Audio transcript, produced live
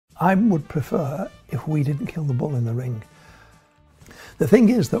I would prefer if we didn't kill the bull in the ring. The thing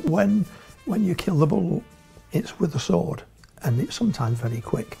is that when you kill the bull, it's with a sword, and it's sometimes very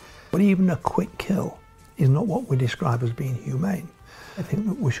quick. But even a quick kill is not what we describe as being humane. I think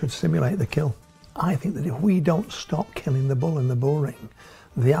that we should simulate the kill. I think that if we don't stop killing the bull in the bull ring,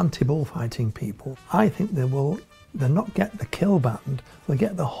 the anti-bullfighting people, I think they'll not get the kill banned, they'll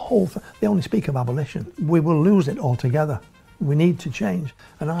get the whole thing. They only speak of abolition. We will lose it altogether. We need to change.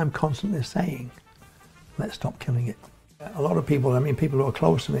 And I'm constantly saying, let's stop killing it. A lot of people, people who are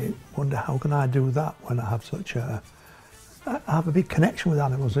close to me, wonder how can I do that when I have I have a big connection with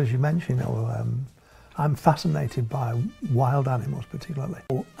animals, as you mentioned. I'm fascinated by wild animals particularly.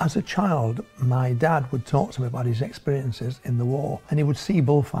 As a child, my dad would talk to me about his experiences in the war, and he would see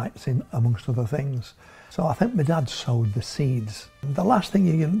bullfights amongst other things. So I think my dad sowed the seeds. The last thing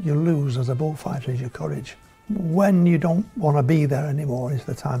you lose as a bullfighter is your courage. When you don't want to be there anymore is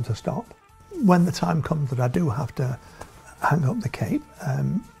the time to stop. When the time comes that I do have to hang up the cape,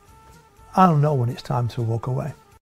 I'll know when it's time to walk away.